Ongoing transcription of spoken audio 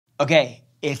Okay,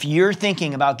 if you're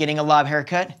thinking about getting a lob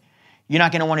haircut, you're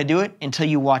not gonna wanna do it until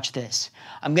you watch this.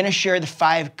 I'm gonna share the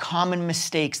 5 common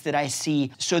mistakes that I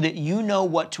see so that you know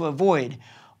what to avoid.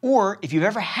 Or if you've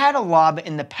ever had a lob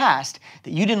in the past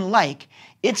that you didn't like,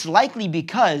 it's likely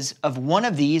because of one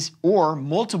of these or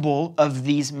multiple of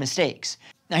these mistakes.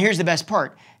 Now here's the best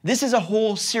part. This is a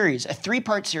whole series, a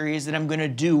 3-part series that I'm gonna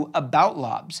do about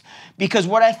lobs. Because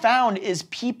what I found is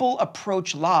people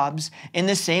approach lobs in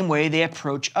the same way they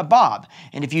approach a bob.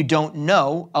 And if you don't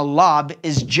know, a lob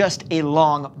is just a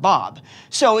long bob.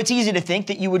 So it's easy to think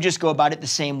that you would just go about it the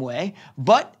same way,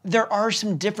 but there are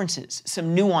some differences,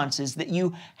 some nuances that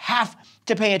you have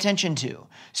to pay attention to.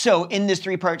 So in this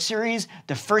 3-part series,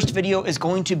 the first video is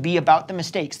going to be about the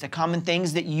mistakes, the common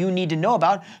things that you need to know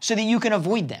about so that you can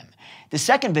avoid them. The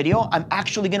second video, I'm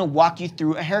actually gonna walk you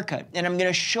through a haircut, and I'm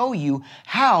gonna show you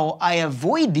how I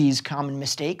avoid these common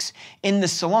mistakes in the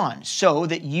salon so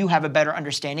that you have a better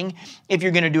understanding if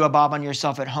you're gonna do a bob on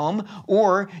yourself at home,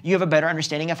 or you have a better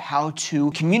understanding of how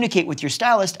to communicate with your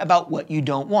stylist about what you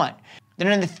don't want.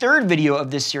 Then in the third video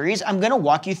of this series, I'm gonna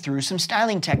walk you through some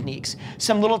styling techniques,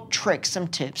 some little tricks, some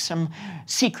tips, some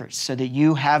secrets, so that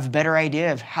you have a better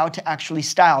idea of how to actually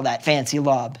style that fancy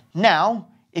lob. Now,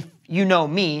 if you know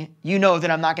me, you know that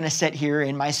I'm not gonna sit here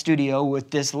in my studio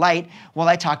with this light while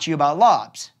I talk to you about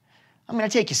lobs. I'm gonna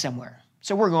take you somewhere.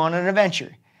 So we're going on an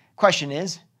adventure. Question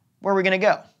is, where are we gonna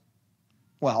go?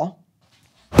 Well,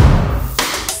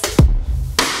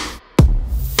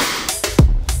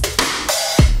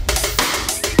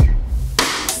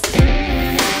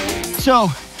 so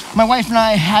my wife and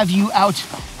I have you out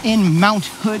in Mount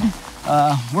Hood.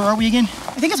 Where are we again?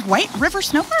 I think it's White River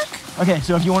Snow Park. Okay,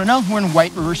 so if you want to know, we're in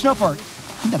White River Snow Park. I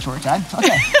think that's where it's at.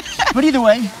 Okay. But either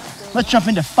way, let's jump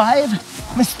into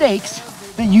 5 mistakes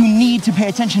that you need to pay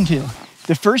attention to.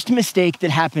 The first mistake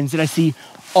that happens that I see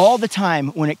all the time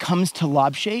when it comes to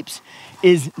lob shapes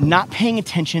is not paying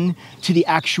attention to the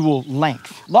actual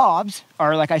length. Lobs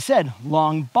are, like I said,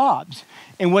 long bobs.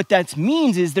 And what that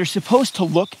means is they're supposed to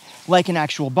look like an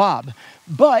actual bob.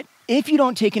 But if you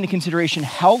don't take into consideration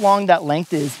how long that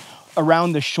length is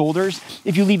around the shoulders,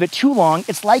 if you leave it too long,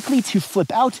 it's likely to flip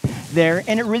out there,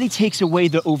 and it really takes away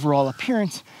the overall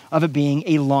appearance of it being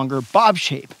a longer bob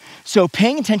shape. So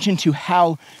paying attention to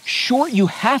how short you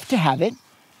have to have it,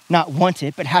 not want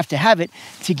it, but have to have it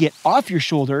to get off your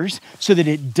shoulders so that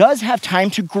it does have time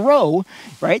to grow,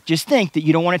 right? Just think that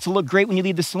you don't want it to look great when you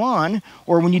leave the salon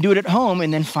or when you do it at home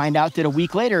and then find out that a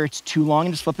week later it's too long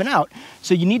and it's flipping out.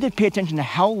 So you need to pay attention to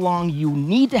how long you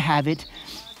need to have it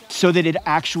so that it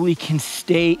actually can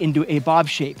stay into a bob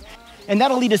shape. And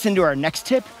that'll lead us into our next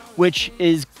tip, which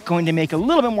is going to make a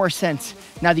little bit more sense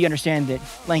now that you understand that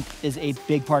length is a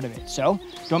big part of it. So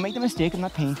don't make the mistake of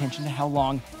not paying attention to how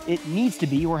long it needs to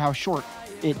be or how short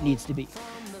it needs to be.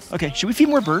 Okay, should we feed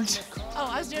more birds? Oh,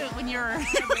 I was doing it when you were...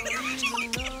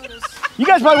 You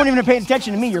guys probably weren't even paying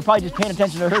attention to me. You're probably just paying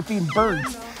attention to her feeding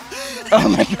birds. Oh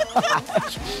my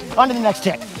gosh. On to the next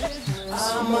tip.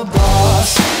 I'm a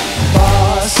boss,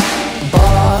 boss,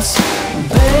 boss.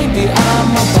 Baby,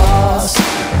 I'm a boss,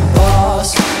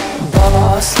 boss,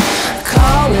 boss.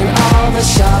 Calling all the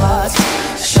shots,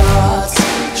 shots,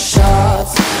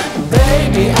 shots.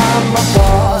 Baby, I'm a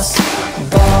boss,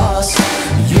 boss.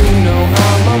 You know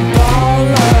I'm a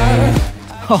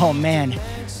baller. Oh man,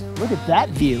 look at that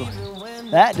view.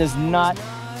 That does not,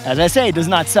 as I say, does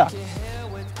not suck.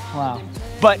 Wow.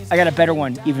 But I got a better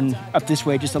one, even up this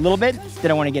way just a little bit, that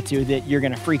I want to get to that you're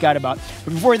going to freak out about.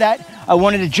 But before that, I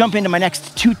wanted to jump into my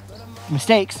next 2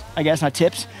 mistakes, I guess, not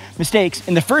tips, mistakes.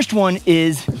 And the first one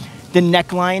is the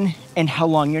neckline and how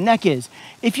long your neck is.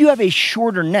 If you have a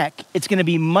shorter neck, it's going to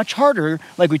be much harder,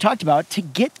 like we talked about, to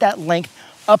get that length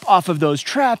up off of those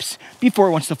traps before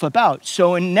it wants to flip out.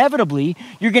 So inevitably,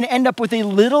 you're gonna end up with a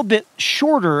little bit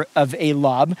shorter of a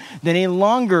lob than a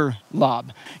longer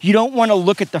lob. You don't wanna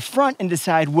look at the front and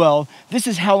decide, well, this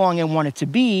is how long I want it to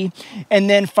be,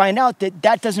 and then find out that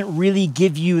that doesn't really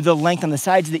give you the length on the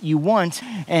sides that you want,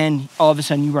 and all of a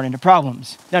sudden you run into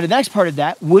problems. Now, the next part of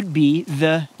that would be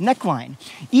the neckline.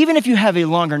 Even if you have a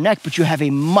longer neck, but you have a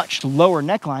much lower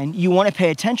neckline, you wanna pay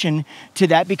attention to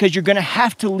that because you're gonna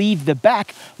have to leave the back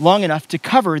long enough to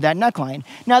cover that neckline.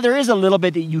 Now, there is a little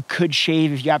bit that you could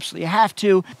shave if you absolutely have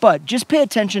to, but just pay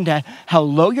attention to how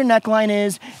low your neckline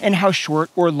is and how short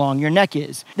or long your neck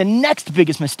is. The next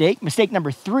biggest mistake, mistake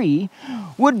number 3,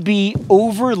 would be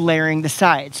over layering the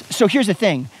sides. So here's the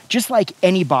thing, just like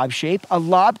any bob shape, a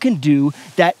lob can do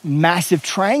that massive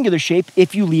triangular shape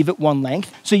if you leave it one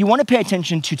length. So you want to pay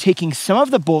attention to taking some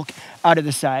of the bulk out of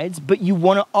the sides, but you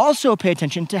want to also pay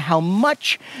attention to how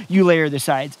much you layer the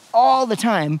sides all the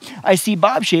time, I see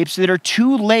bob shapes that are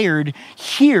too layered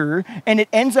here, and it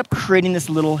ends up creating this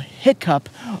little hiccup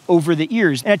over the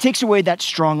ears. And it takes away that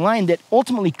strong line that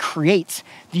ultimately creates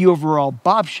the overall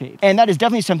bob shape. And that is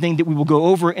definitely something that we will go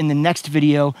over in the next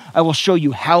video. I will show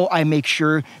you how I make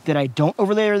sure that I don't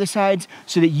overlayer the sides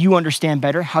so that you understand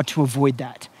better how to avoid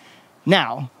that.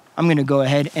 Now, I'm gonna go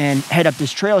ahead and head up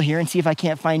this trail here and see if I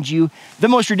can't find you the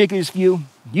most ridiculous view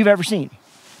you've ever seen.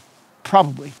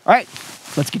 Probably. All right,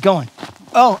 let's get going.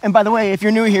 Oh, and by the way, if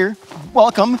you're new here,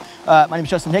 welcome. My name is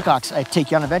Justin Hickox. I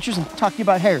take you on adventures and talk to you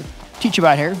about hair. Teach you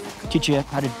about hair, teach you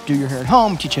how to do your hair at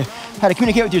home, teach you how to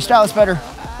communicate with your stylist better,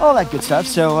 all that good stuff.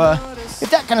 So if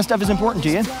that kind of stuff is important to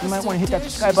you, you might want to hit that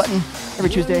subscribe button every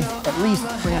Tuesday, at least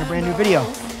bring out a brand new video.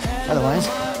 Otherwise,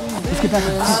 let's get back to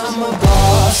the tips. I'm a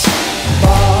boss,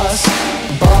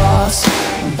 boss, boss.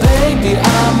 Baby,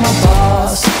 I'm a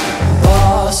boss,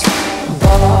 boss,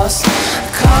 boss.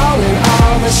 Calling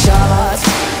all the shots,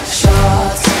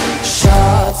 shots,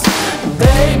 shots.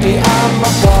 Baby, I'm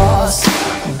a boss,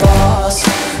 boss.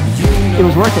 It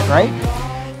was worth it,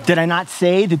 right? Did I not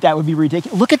say that that would be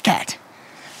ridiculous? Look at that.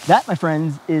 That, my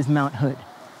friends, is Mount Hood.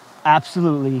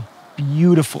 Absolutely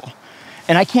beautiful.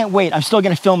 And I can't wait. I'm still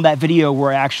gonna film that video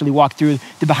where I actually walk through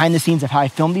the behind the scenes of how I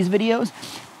film these videos.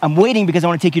 I'm waiting because I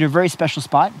wanna take you to a very special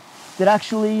spot that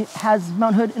actually has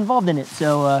Mount Hood involved in it.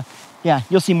 So yeah,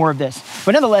 you'll see more of this.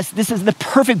 But nonetheless, this is the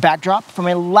perfect backdrop for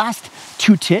my last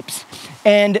 2 tips.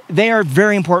 And they are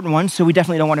very important ones, so we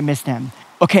definitely don't wanna miss them.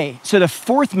 Okay, so the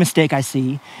 4th mistake I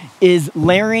see is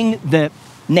layering the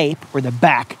nape or the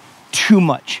back too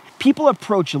much. People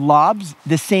approach lobs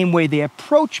the same way they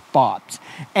approach bobs.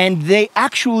 And they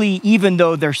actually, even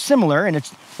though they're similar, and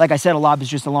it's, like I said, a lob is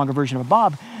just a longer version of a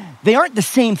bob, they aren't the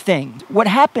same thing. What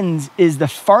happens is the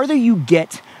farther you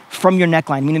get from your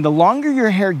neckline, meaning the longer your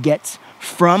hair gets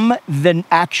from the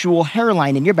actual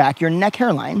hairline in your back, your neck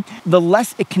hairline, the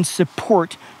less it can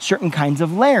support certain kinds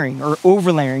of layering or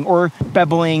overlayering or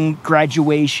beveling,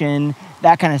 graduation,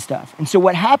 that kind of stuff. And so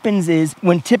what happens is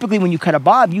typically when you cut a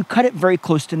bob, you cut it very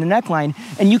close to the neckline,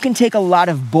 and you can take a lot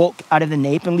of bulk out of the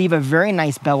nape and leave a very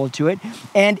nice bevel to it,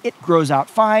 and it grows out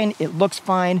fine, it looks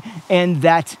fine, and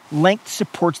that length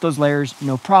supports those layers,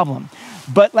 no problem.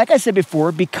 But like I said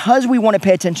before, because we want to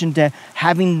pay attention to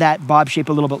having that bob shape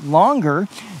a little bit longer,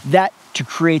 that to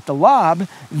create the lob,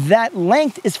 that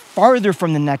length is farther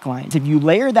from the neckline. If you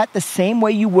layer that the same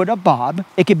way you would a bob,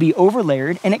 it could be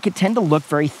overlayered and it could tend to look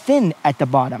very thin at the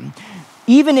bottom.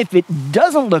 Even if it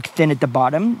doesn't look thin at the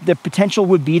bottom, the potential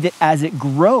would be that as it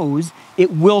grows,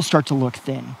 it will start to look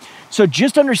thin. So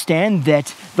just understand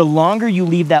that the longer you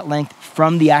leave that length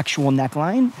from the actual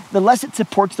neckline, the less it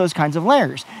supports those kinds of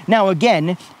layers. Now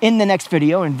again, in the next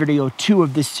video, in video 2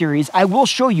 of this series, I will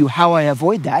show you how I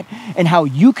avoid that and how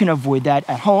you can avoid that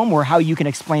at home, or how you can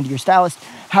explain to your stylist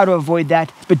how to avoid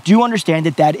that. But do understand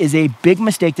that that is a big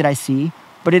mistake that I see,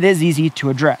 but it is easy to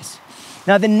address.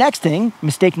 Now the next thing,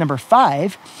 mistake number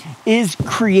 5, is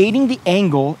creating the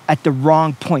angle at the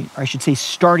wrong point, or I should say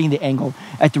starting the angle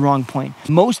at the wrong point.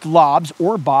 Most lobs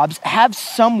or bobs have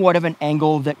somewhat of an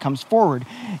angle that comes forward.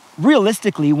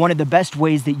 Realistically, one of the best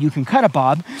ways that you can cut a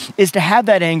bob is to have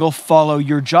that angle follow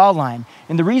your jawline.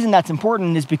 And the reason that's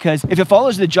important is because if it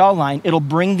follows the jawline, it'll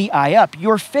bring the eye up.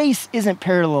 Your face isn't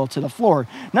parallel to the floor.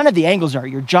 None of the angles are.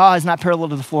 Your jaw is not parallel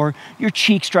to the floor. Your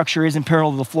cheek structure isn't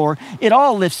parallel to the floor. It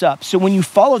all lifts up. So when you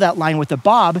follow that line with a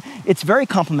bob, it's very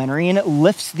complementary and it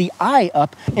lifts the eye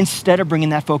up instead of bringing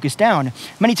that focus down.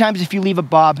 Many times if you leave a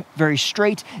bob very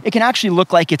straight, it can actually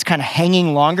look like it's kind of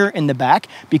hanging longer in the back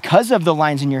because of the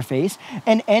lines in your face,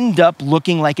 and end up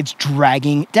looking like it's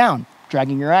dragging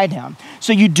your eye down.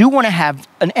 So you do want to have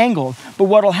an angle, but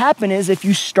what'll happen is if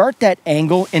you start that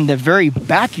angle in the very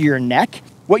back of your neck,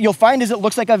 what you'll find is it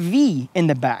looks like a V in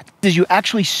the back. Is you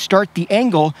actually start the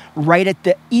angle right at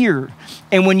the ear.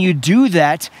 And when you do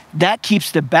that, that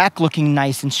keeps the back looking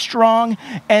nice and strong,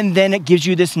 and then it gives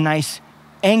you this nice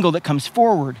angle that comes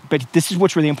forward. But this is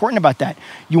what's really important about that.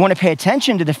 You want to pay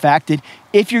attention to the fact that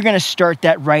if you're going to start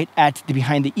that right at the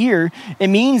behind the ear, it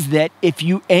means that if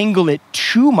you angle it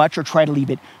too much or try to leave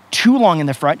it too long in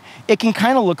the front, it can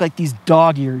kind of look like these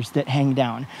dog ears that hang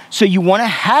down. So you want to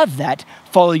have that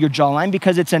follow your jawline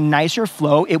because it's a nicer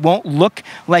flow. It won't look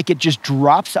like it just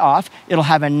drops off. It'll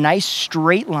have a nice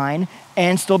straight line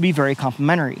and still be very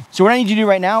complimentary. So what I need you to do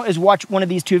right now is watch one of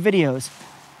these 2 videos.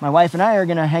 My wife and I are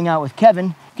gonna hang out with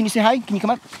Kevin. Can you say hi? Can you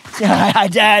come up? Say hi,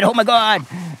 Dad. Oh my God.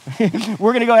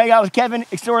 We're gonna go hang out with Kevin,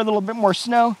 explore a little bit more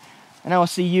snow, and I will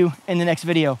see you in the next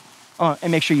video.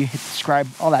 And make sure you hit subscribe,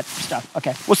 all that stuff.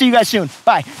 Okay, we'll see you guys soon.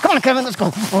 Bye. Come on, Kevin, let's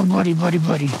go. Oh,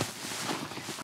 buddy.